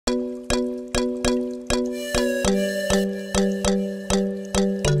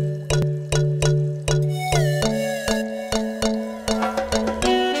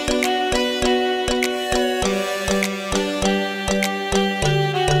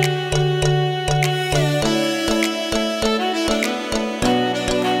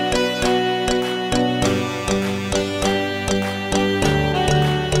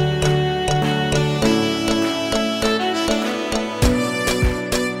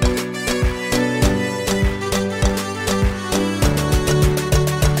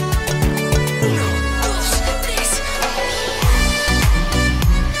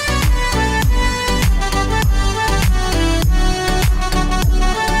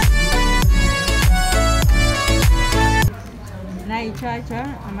charger,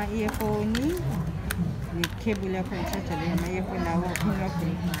 ama-earphone, i-cable yakho i-charger leyo ama-earphone lawo ukhuluma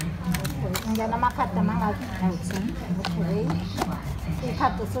khona. Ngena amakhadi amangaki? Awu-2. Okay.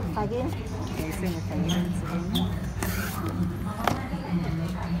 Ikhadi usulifakile? Sengifakile emsebenzini.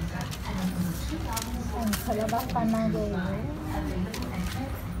 Ngithola abafana-ke.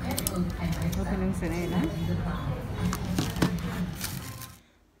 Okulungiselela.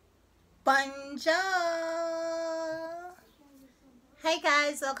 Bonjour. Hey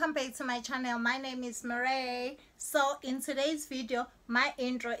guys, welcome back to my channel. My name is Marie. So in today's video, my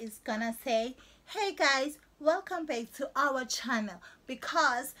intro is gonna say, hey guys, welcome back to our channel,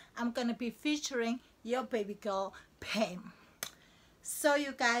 because I'm gonna be featuring your baby girl Pam. So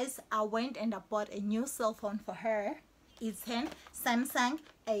you guys, I went and I bought a new cell phone for her. It's an Samsung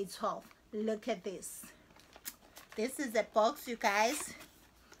A12. Look at this. This is a box, you guys.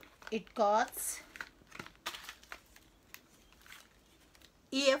 It got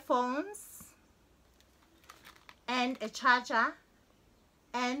earphones and a charger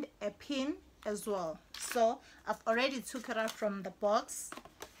and a pin as well. So I've already took it out from the box.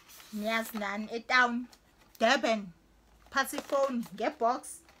 Niyaznan it down. Durban. Party phone. Get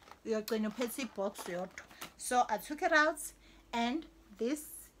box. You're going to petty box. So I took it out, and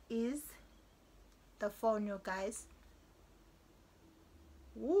this is the phone, you guys.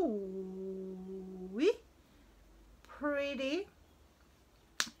 Ooh, pretty.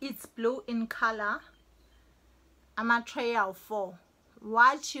 It's blue in color. I'm a tray of 4.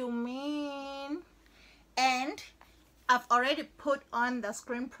 What you mean? And I've already put on the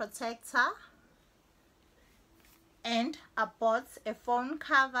screen protector, and I bought a phone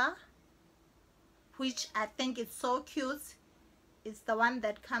cover, which I think is so cute. It's the one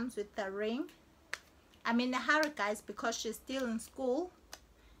that comes with the ring. I'm in a hurry, guys, because she's still in school,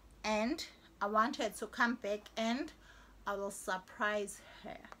 and I want her to come back and I will surprise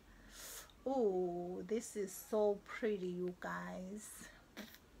her. Oh, this is so pretty, you guys.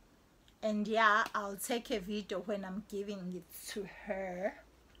 And yeah, I'll take a video when I'm giving it to her,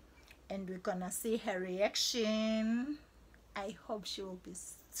 and we're gonna see her reaction. I hope she will be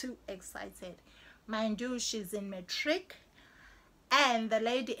too excited. Mind you, she's in matric, and the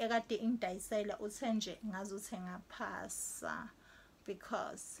lady ekade ingidayisela uthe nje ngazuthi ngaphasa,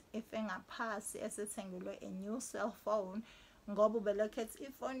 because if engaphasi esethengilwe a new cell phone, ngoba ubelokhethi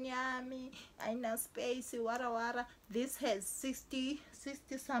ifone yami ayina space wara. This has 60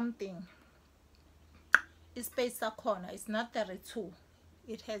 something ispace sakhona. It's not 32.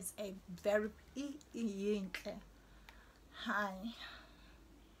 It has a very yinhle. Hi,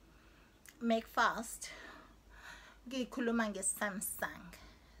 make fast. Ngikhuluma nge-Samsung.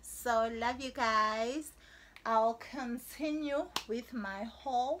 So love you guys. I'll continue with my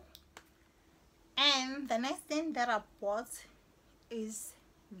haul, and the next thing that I bought is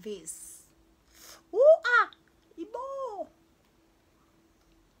this. Ooh, ibo.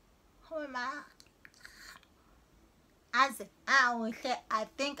 I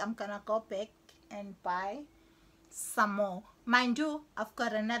think I'm gonna go back and buy some more. Mind you, I've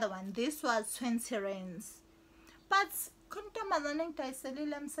got another one. This was 20 rands. But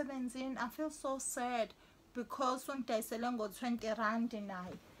I feel so sad because when I sell 20 rand now.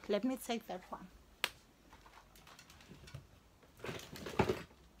 Let me take that one.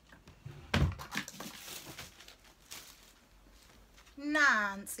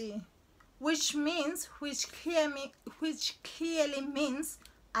 Nancy, which clearly means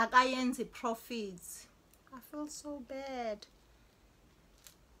akayenzi profits. I feel so bad.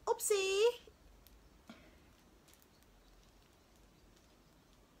 Oopsie.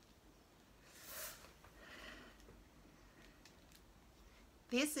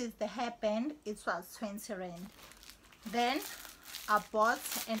 This is the hairband. It was 20 rand. Then I bought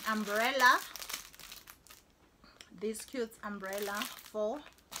an umbrella. This cute umbrella for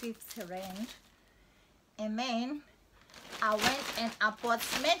 50 rand. And then I went and I bought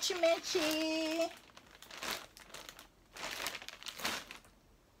matchy.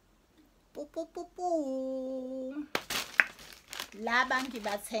 Laba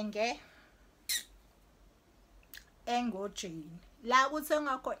ngibathenge engojini. La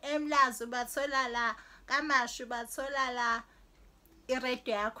kuthenga khona emlazi bathola la, kamashu bathola la,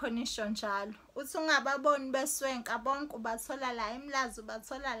 iredio yakhona isho njalo. Uthi ungababoni beswenka bonke ubathola la, emlazi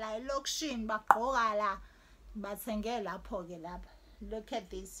bathola la, elokishini bagqoka la. Bathenge lapho ke lapha. Look at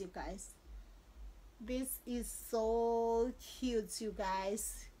this, you guys. This is so cute, you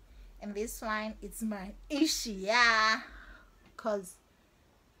guys. And this one, it's my Ishia, cause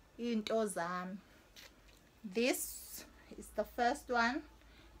into zami. This is the first one,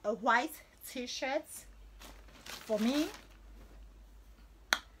 a white t-shirt for me.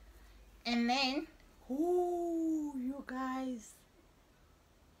 And then, ooh, you guys,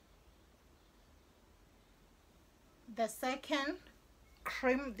 the second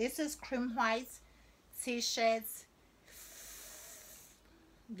cream, this is cream white t-shirts.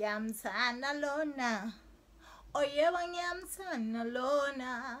 Ngiyamthanda lona, oh yebo ngiyamthanda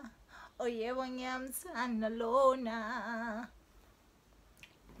lona, oh yebo ngiyamthanda lona.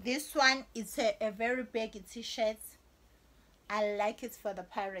 This one is a very baggy t-shirt. I like it for the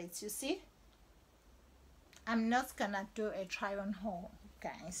pirates, you see. I'm not gonna do a try on haul,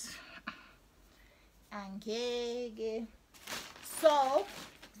 guys. And so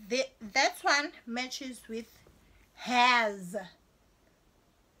that one matches with hers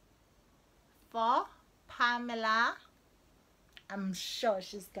for Pamela. I'm sure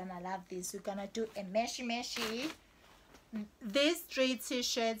she's gonna love this. We're gonna do a meshy. These 3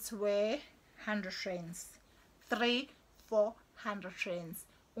 t-shirts were 100 rands. 3 for 100 rands.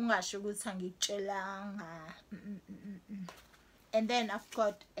 Ungasho ukuthi angikutshelanga. And then I've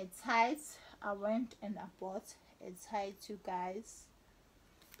got a tie. I went and I bought a tie too, guys,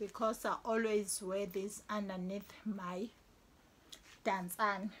 because I always wear this underneath my dance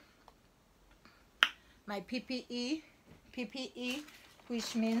on my PPE,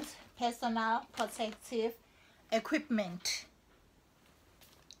 which means personal protective equipment.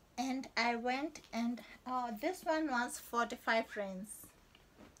 And I went and this one was 45 rands,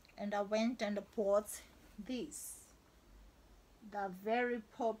 and I went and bought these, the very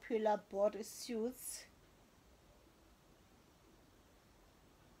popular bodysuits.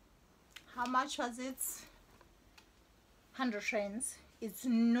 How much was it? 100 rands. It's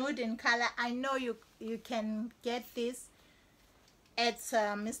nude in color. I know you can get this at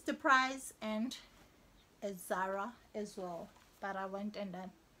Mr. Price and at Zara as well, but I went and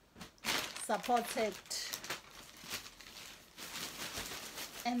supported.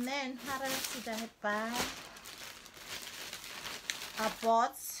 And then what else did I buy? I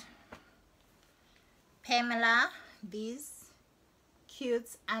bought Pamela these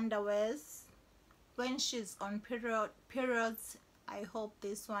cute underwears when she's on periods. I hope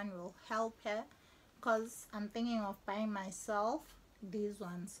this one will help her, because I'm thinking of buying myself these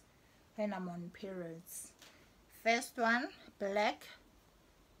ones when I'm on periods. First one black,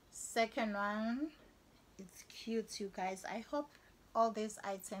 second one, it's cute, you guys. I hope all these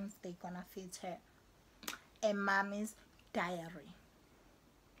items they're gonna fit her. A mommy's diary.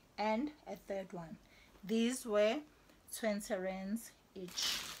 And a third one. These were 20 rands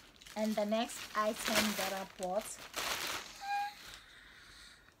each. And the next item that I bought,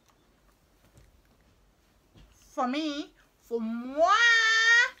 for me, for moi.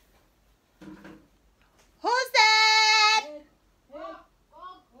 Who's that?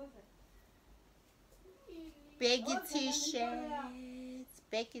 Baggy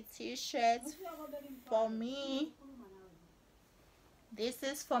t-shirts for me. This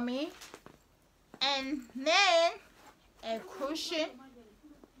is for me. And then a cushion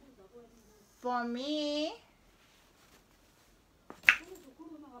for me.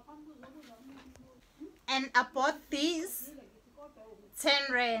 And I bought these 10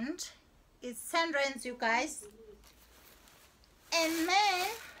 rand. It's 10 rands, you guys. And then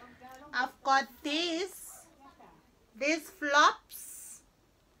I've got these flops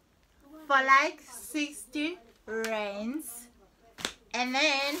for like 60 rands. And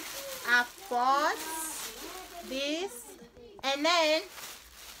then I've got this. And then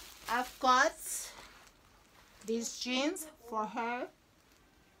I've got these jeans for her.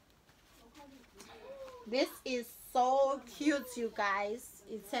 This is so cute, you guys.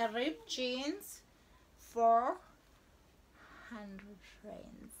 It's a ripped jeans for 100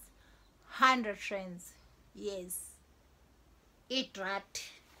 rands. 100 rands. Yes. It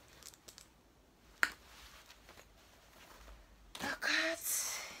right. Oh God.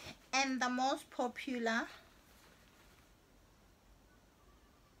 And the most popular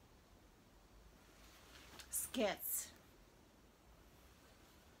skirts.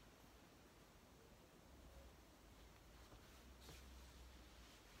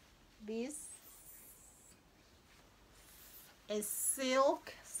 This is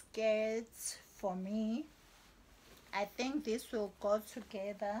silk skirt for me. I think this will go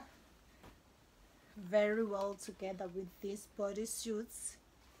together very well together with these bodysuits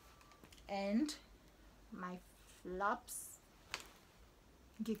and my flops.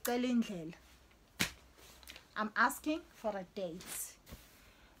 I'm asking for a date.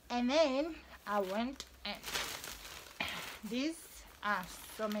 And then I went and these are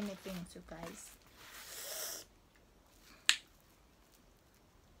so many things, you guys.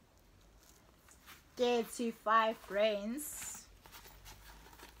 35 rands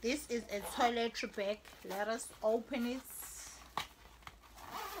This is a toiletry bag. Let us open it.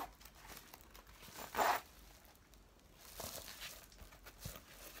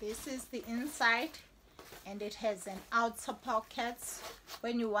 This is the inside, and it has an outer pocket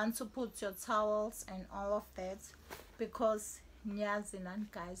when you want to put your towels and all of that, because nyazi nani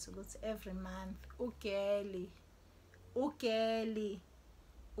guys ukuthi every month ugeli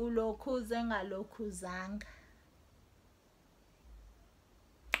ulokhuze ngalokhuzanga.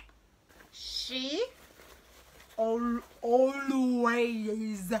 She always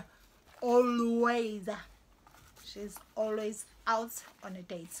she's always out on a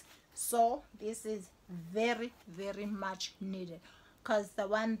date, so this is very much needed, because the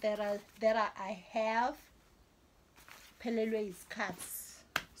one that I have pelelwe is cuts,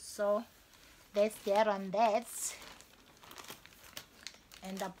 so that's there on that.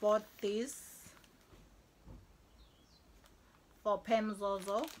 And I bought this for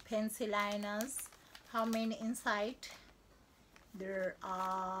Pemzozo pencil liners. How many inside? There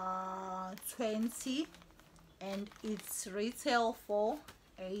are 20, and it's retail for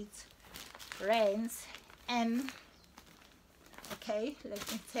 8 rands. And okay,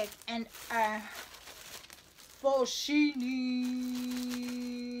 let me take and Foshini.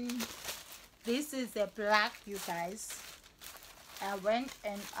 This is a black, you guys. I went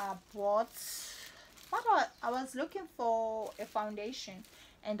and I bought I was looking for a foundation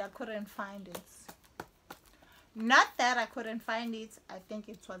and I couldn't find it. Not that I couldn't find it, I think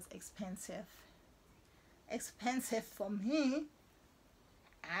it was expensive for me.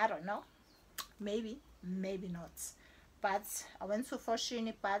 I don't know, maybe not, but I went to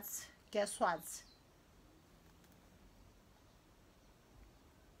Foshini. But guess what,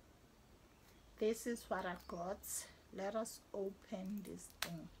 this is what I got. Let us open this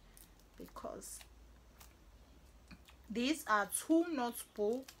thing, because these are 2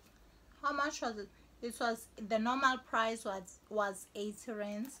 notebooks. How much was it? It was, the normal price was 80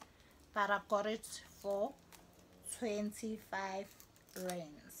 rands, but I got it for 25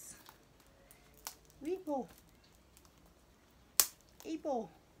 rands. Ibo.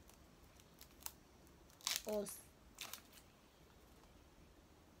 Oh,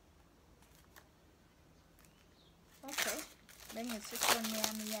 okay, then it's just one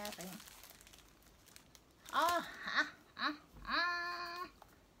ring.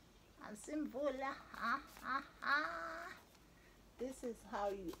 Phungula. This is how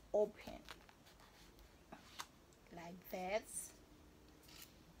you open, like that.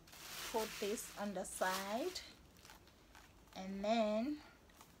 Put this on the side, and then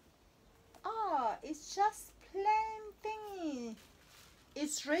it's just plain thingy.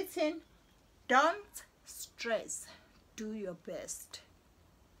 It's written, don't stress, do your best.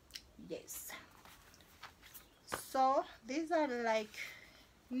 Yes, so these are like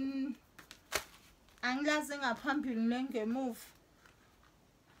angilazi ngaphambili nengemuva,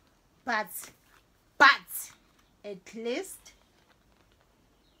 but at least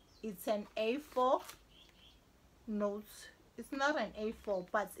it's an A4 note. It's not an A4,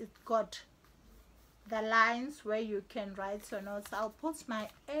 but it's got the lines where you can write your notes. I'll put my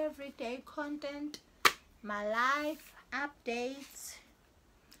everyday content, my life updates.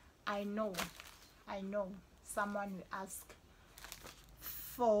 I know someone will ask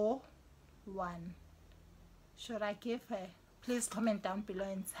for one. Should I give her? Please comment down below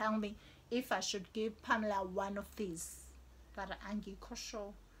and tell me if I should give Pamela one of these. But Angie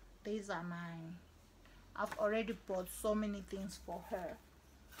Kosho, these are mine. I've already bought so many things for her,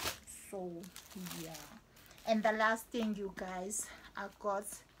 so yeah. And the last thing, you guys, I got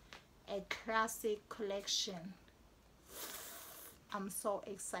a classic collection. I'm so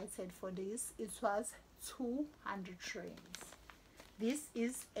excited for this. It was 200 rands. This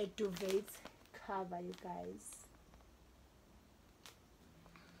is a duvet cover, you guys.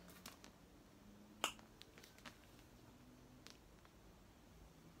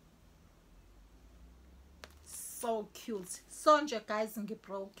 So cute. So guys, I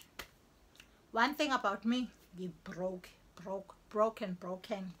broke. One thing about me, you broken.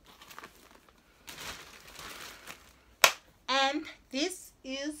 And this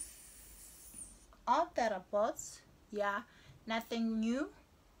is all that I bought. Yeah, nothing new.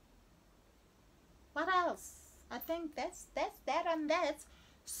 What else? I think that's that and that.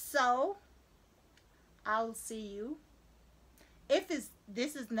 So I'll see you. If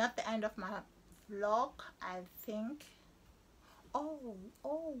this is not the end of my vlog, I think. Oh,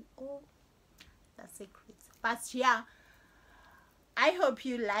 the secret. But yeah, I hope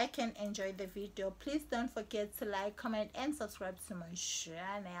you like and enjoy the video. Please don't forget to like, comment, and subscribe to my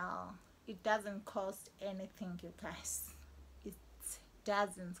channel. It doesn't cost anything, you guys. It's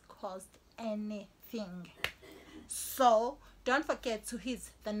doesn't cost anything. So don't forget to hit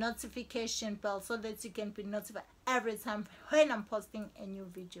the notification bell so that you can be notified every time when I'm posting a new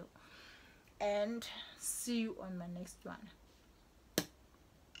video. And see you on my next one.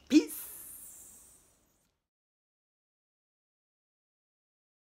 Peace.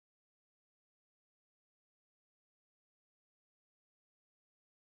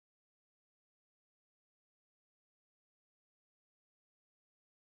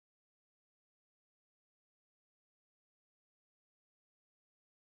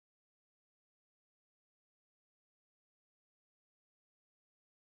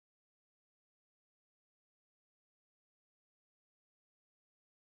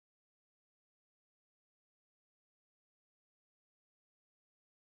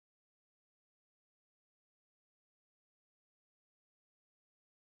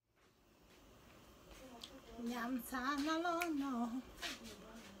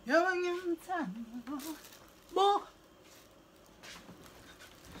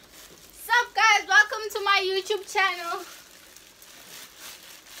 Sup guys, welcome to my YouTube channel.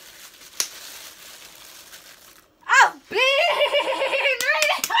 I've been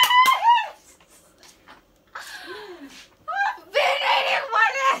reading I've been reading for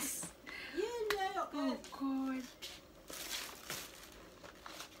this. Oh god.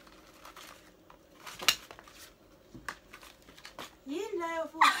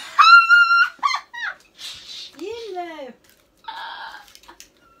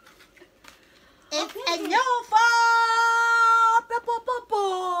 It's a new phone.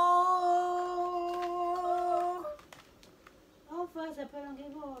 How fast I put on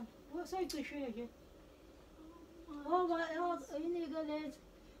keyboard? What's I to show you? Oh, my, oh, you need to go late.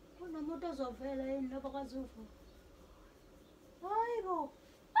 What the motors of hell in the Bakazufu? Oh,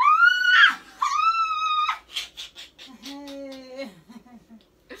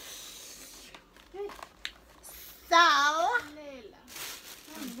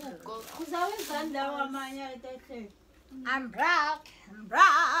 I'm back. I'm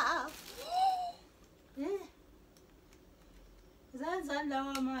back.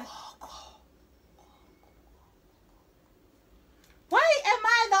 Why am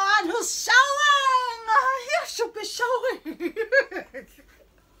I the one who's showing? You should be showing.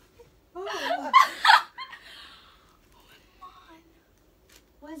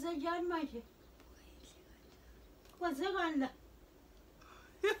 What's the John Mighty? What's the one?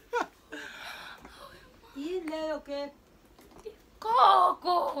 You lay okay.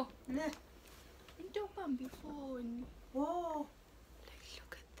 Go. Don't bump your phone. Oh, Like,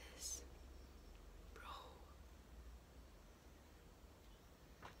 look at this. Bro.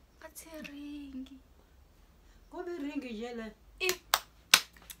 What's a ring? go be ring yellow.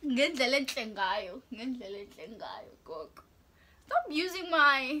 Ngendlela enhle ngayo. Gogo. Stop using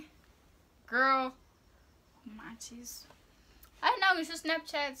my girl matches. I know it's just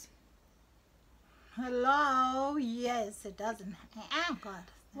Snapchat. Hello. Yes, it doesn't. Oh God.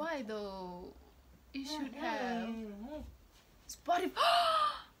 Why though? You should have Hey. Spotify.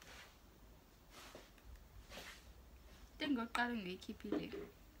 Then go keep it.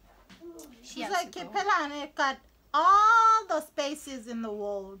 She has Like to go. Kipelane got all the spaces in the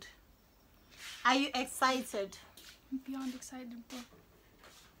world. Are you excited? I'm beyond excited, bro.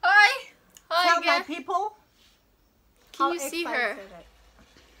 Hi. Tell my Hi, people. Can how you see her? excited I-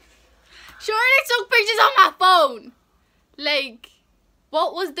 She already took pictures on my phone. Like,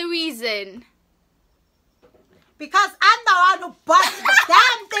 what was the reason? Because I'm the one who bought the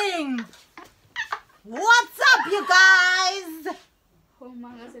damn thing. What's up, you guys? Oh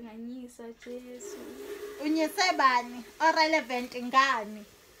my God, Unyesebani, or relevant ngani,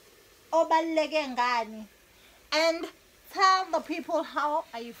 obaluleke ngani, and tell the people how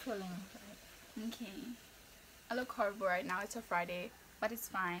are you feeling. okay. I look horrible right now. It's a Friday, but it's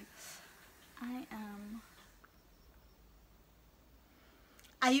fine. I am.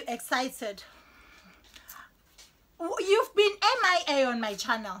 Are you excited? You've been MIA on my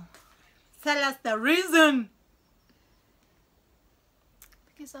channel. Tell us the reason.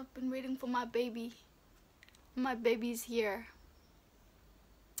 Because I've been waiting for my baby. My baby's here.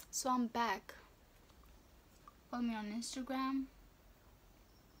 So I'm back. Follow me on Instagram.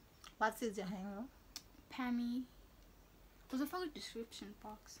 What is your handle? Pammy. There's a fucking description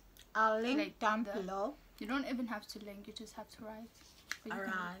box. I'll link Like down the- below. You don't even have to link. You just have to write. But you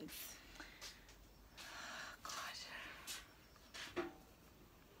can- Alright. God.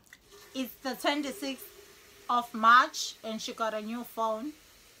 It's the 26th of March and she got a new phone.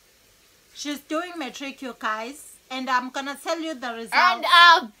 She's doing matric, you guys. And I'm gonna tell you the results. And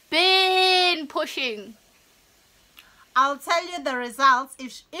I've been pushing. I'll tell you the results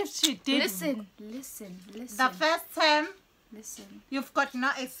if she did. Listen. The first term, Listen. you've got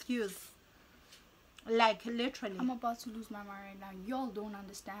no excuse. Like, literally. I'm about to lose my mind right now. Y'all don't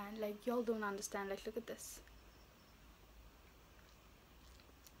understand. Like, y'all don't understand. Like, look at this.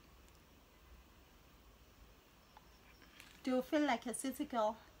 Do you feel like a city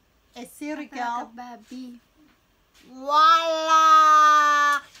girl? A city Like girl? a baby.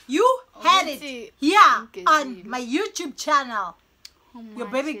 Voila! You had let's it see. here Okay, on see. my YouTube channel. Oh Your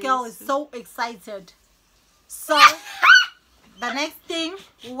my baby girl is Jesus. so excited. So, the next thing,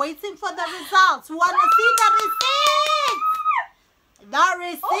 we're waiting for the results. We want to see the receipt. The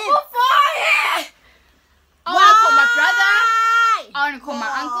receipt. Oh, boy! I want to call my brother. I want to call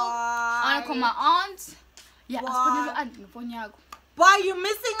my uncle. I want to call my aunt. Yeah, Why are you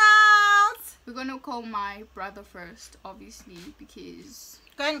missing out? we're going to call my brother first, obviously, because...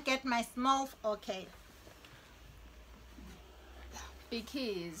 Go and get my small... Okay.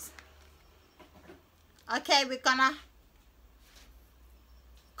 Because... Okay, we're gonna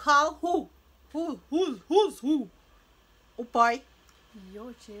call who? Who's who? Oh boy.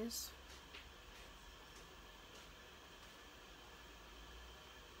 Yo, cheers.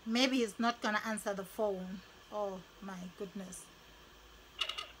 Maybe he's not gonna answer the phone. Oh my goodness.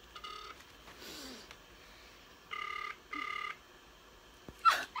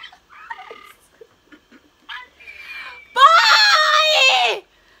 Bye!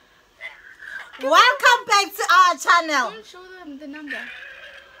 Welcome back to our channel. Don't show them the number.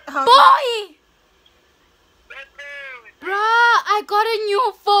 Oh, Boy! Bruh, I got a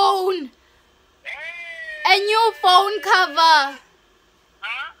new phone. A new phone cover.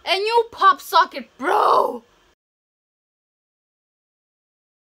 A new pop socket, bro.